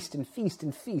feast and feast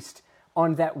and feast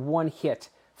on that one hit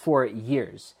for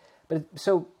years. But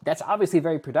so that's obviously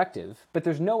very productive, but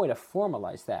there's no way to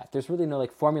formalize that. There's really no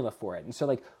like formula for it. And so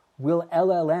like, will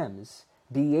LLMs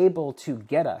be able to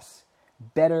get us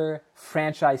better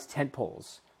franchise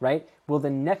tentpoles, right? Will the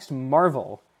next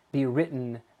Marvel be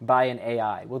written by an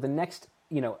AI? Will the next,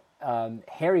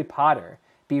 Harry Potter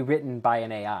be written by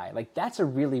an AI? Like that's a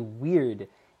really weird,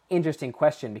 interesting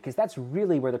question because that's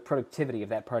really where the productivity of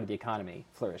that part of the economy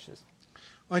flourishes.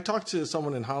 I talked to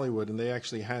someone in Hollywood, and they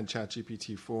actually had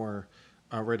ChatGPT-4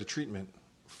 write a treatment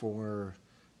for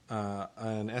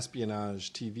an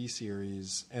espionage TV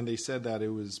series, and they said that it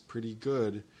was pretty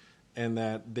good, and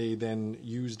that they then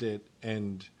used it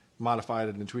and modified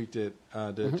it and tweaked it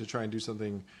to try and do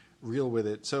something real with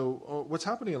it. So what's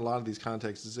happening in a lot of these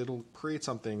contexts is it'll create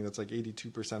something that's like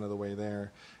 82% of the way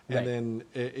there, and then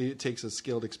it takes a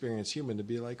skilled, experienced human to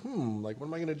be like, like what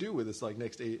am I going to do with this like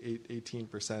next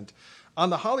 18%? On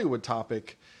the Hollywood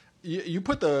topic, you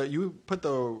put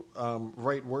the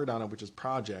right word on it, which is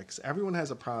projects. Everyone has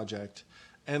a project,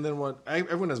 and then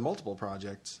everyone has multiple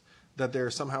projects that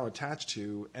they're somehow attached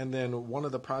to, and then one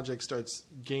of the projects starts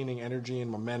gaining energy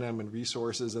and momentum and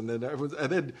resources, and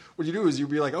then what you do is you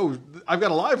be like, oh, I've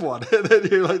got a live one, and then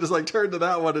you like just like turn to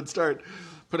that one and start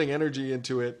putting energy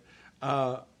into it.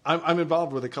 I'm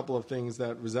involved with a couple of things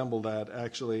that resemble that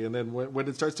actually, and then when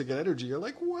it starts to get energy, you're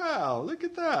like, wow, look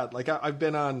at that! Like I've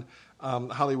been on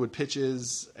Hollywood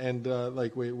pitches, and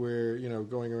like we're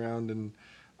going around and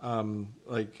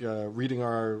reading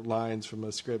our lines from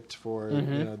a script for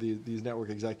these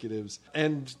network executives,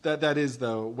 and that is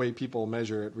the way people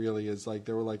measure it. Really, is like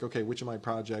they were like, okay, which of my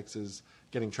projects is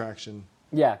getting traction?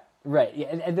 Yeah, right.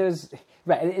 Yeah, and there's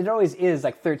right. It always is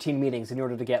like 13 meetings in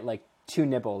order to get like 2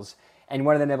 nibbles, and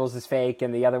one of the nibbles is fake,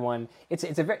 and the other one it's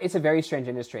a very strange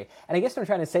industry. And I guess what I'm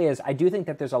trying to say is I do think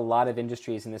that there's a lot of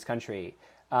industries in this country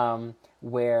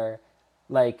where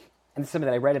like. And this is something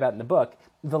that I write about in the book,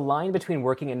 the line between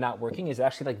working and not working is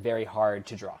actually like very hard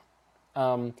to draw.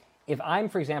 If I'm,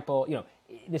 for example,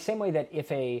 the same way that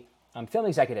if a film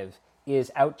executive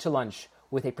is out to lunch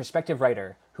with a prospective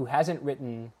writer who hasn't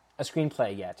written a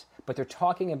screenplay yet, but they're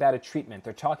talking about a treatment,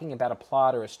 they're talking about a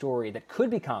plot or a story that could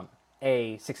become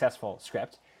a successful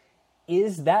script,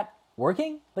 is that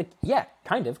working? Like, yeah,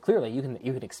 kind of, clearly, you can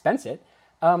expense it,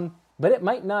 but it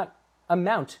might not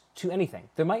amount to anything.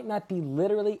 There might not be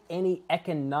literally any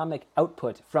economic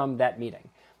output from that meeting.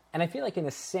 And I feel like in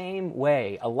the same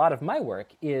way, a lot of my work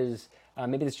is,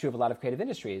 maybe this is true of a lot of creative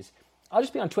industries, I'll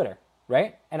just be on Twitter,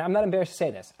 right? And I'm not embarrassed to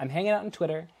say this. I'm hanging out on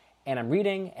Twitter, and I'm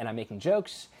reading, and I'm making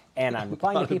jokes, and I'm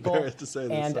replying to people,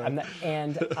 and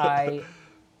I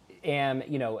am,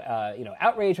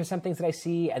 outraged with some things that I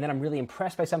see, and then I'm really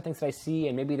impressed by some things that I see,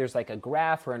 and maybe there's like a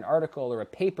graph or an article or a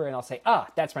paper, and I'll say,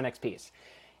 that's my next piece.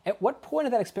 At what point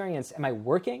of that experience am I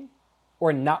working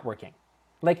or not working?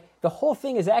 Like the whole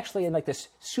thing is actually in like this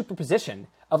superposition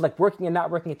of like working and not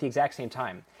working at the exact same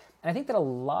time. And I think that a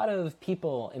lot of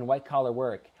people in white collar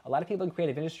work, a lot of people in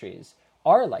creative industries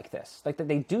are like this, like that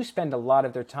they do spend a lot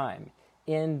of their time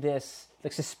in this,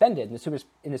 like suspended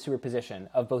in the superposition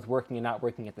of both working and not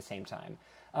working at the same time.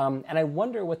 And I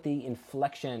wonder what the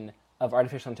inflection of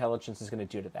artificial intelligence is going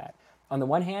to do to that. On the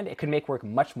one hand, it could make work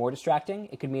much more distracting.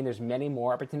 It could mean there's many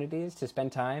more opportunities to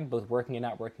spend time both working and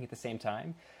not working at the same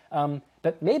time.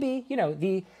 But maybe,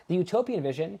 the utopian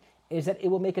vision is that it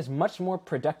will make us much more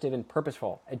productive and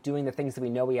purposeful at doing the things that we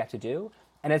know we have to do.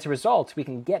 And as a result, we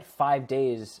can get 5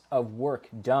 days of work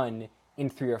done in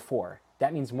 3 or 4.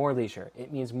 That means more leisure.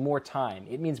 It means more time.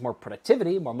 It means more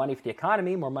productivity, more money for the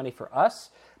economy, more money for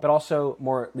us, but also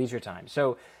more leisure time.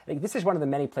 So this is one of the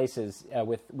many places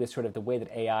with sort of the way that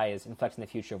AI is inflecting the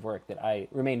future of work that I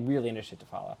remain really interested to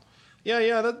follow.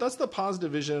 Yeah, that's the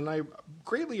positive vision. And I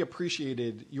greatly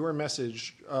appreciated your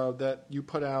message that you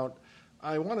put out,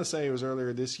 I want to say it was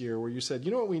earlier this year, where you said,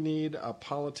 what we need? A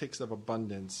politics of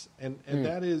abundance. And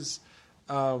that is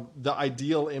the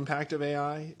ideal impact of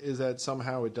AI is that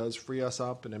somehow it does free us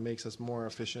up and it makes us more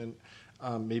efficient.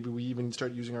 Maybe we even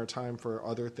start using our time for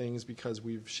other things because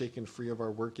we've shaken free of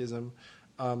our workism,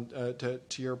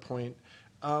 to your point.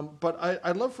 But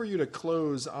I'd love for you to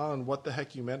close on what the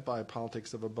heck you meant by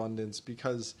politics of abundance,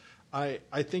 because I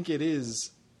think it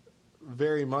is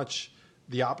very much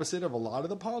the opposite of a lot of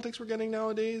the politics we're getting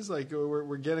nowadays. Like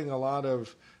we're getting a lot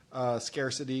of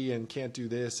scarcity and can't do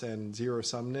this and zero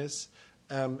sumness,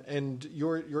 and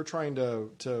you're trying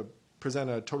to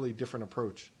present a totally different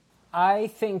approach. I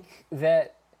think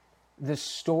that the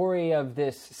story of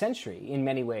this century, in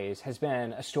many ways, has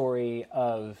been a story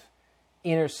of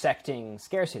intersecting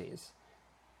scarcities.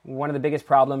 One of the biggest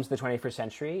problems of the 21st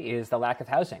century is the lack of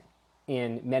housing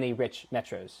in many rich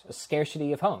metros, a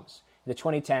scarcity of homes. The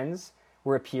 2010s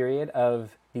were a period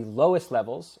of the lowest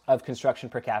levels of construction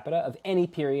per capita of any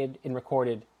period in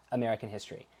recorded American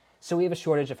history. So we have a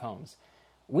shortage of homes.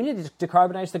 We need to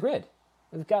decarbonize the grid.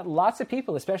 We've got lots of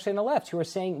people, especially on the left, who are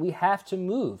saying we have to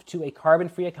move to a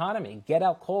carbon-free economy, get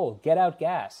out coal, get out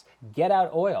gas, get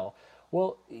out oil.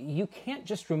 Well, you can't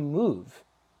just remove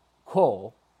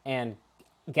coal and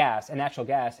gas and natural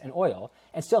gas and oil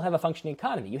and still have a functioning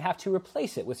economy. You have to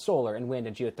replace it with solar and wind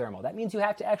and geothermal. That means you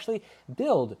have to actually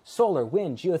build solar,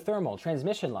 wind, geothermal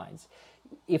transmission lines.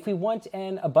 If we want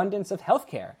an abundance of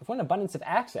healthcare, if we want an abundance of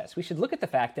access, we should look at the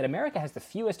fact that America has the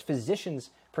fewest physicians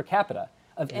per capita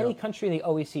of any country in the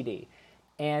OECD.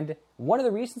 And one of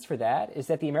the reasons for that is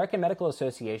that the American Medical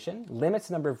Association limits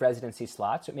the number of residency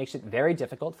slots, so it makes it very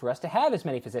difficult for us to have as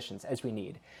many physicians as we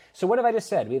need. So what have I just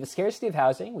said? We have a scarcity of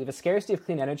housing, we have a scarcity of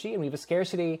clean energy, and we have a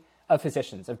scarcity of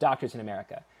physicians, of doctors in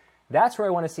America. That's where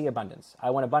I want to see abundance.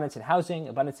 I want abundance in housing,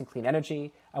 abundance in clean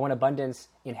energy. I want abundance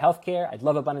in healthcare. I'd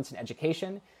love abundance in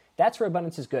education. That's where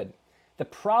abundance is good. The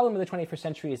problem of the 21st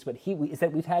century is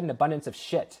that we've had an abundance of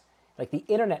shit. Like the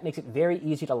internet makes it very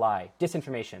easy to lie,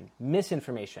 disinformation,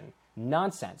 misinformation,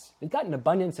 nonsense. We've got an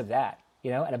abundance of that,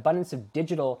 an abundance of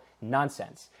digital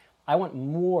nonsense. I want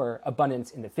more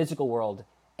abundance in the physical world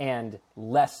and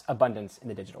less abundance in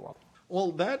the digital world.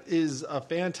 Well, that is a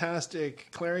fantastic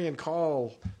clarion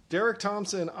call. Derek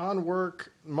Thompson on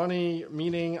work, money,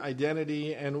 meaning,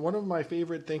 identity, and one of my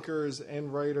favorite thinkers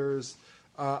and writers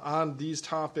on these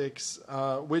topics,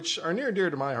 which are near and dear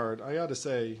to my heart. I got to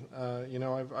say,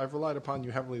 I've relied upon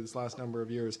you heavily this last number of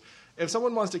years. If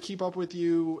someone wants to keep up with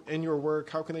you and your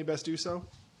work, how can they best do so?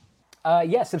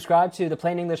 Yes, subscribe to the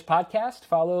Plain English podcast.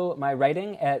 Follow my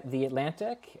writing at The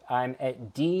Atlantic. I'm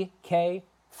at DK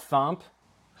Thomp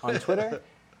on Twitter.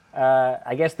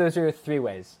 I guess those are 3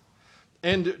 ways.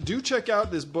 And do check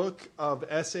out this book of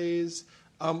essays.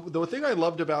 The thing I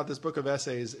loved about this book of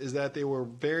essays is that they were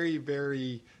very,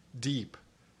 very deep.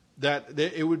 That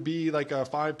it would be like a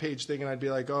 5-page thing, and I'd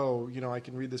be like, I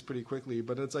can read this pretty quickly.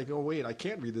 But it's like, oh, wait, I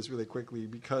can't read this really quickly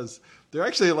because there are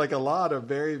actually like a lot of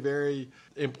very, very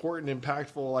important,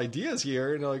 impactful ideas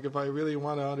here. Like if I really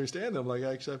want to understand them, like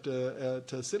I actually have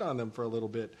to sit on them for a little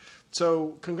bit.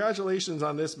 So congratulations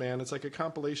on this, man. It's like a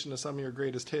compilation of some of your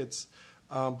greatest hits.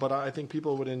 But I think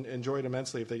people would enjoy it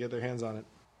immensely if they get their hands on it.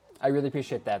 I really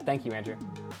appreciate that. Thank you, Andrew.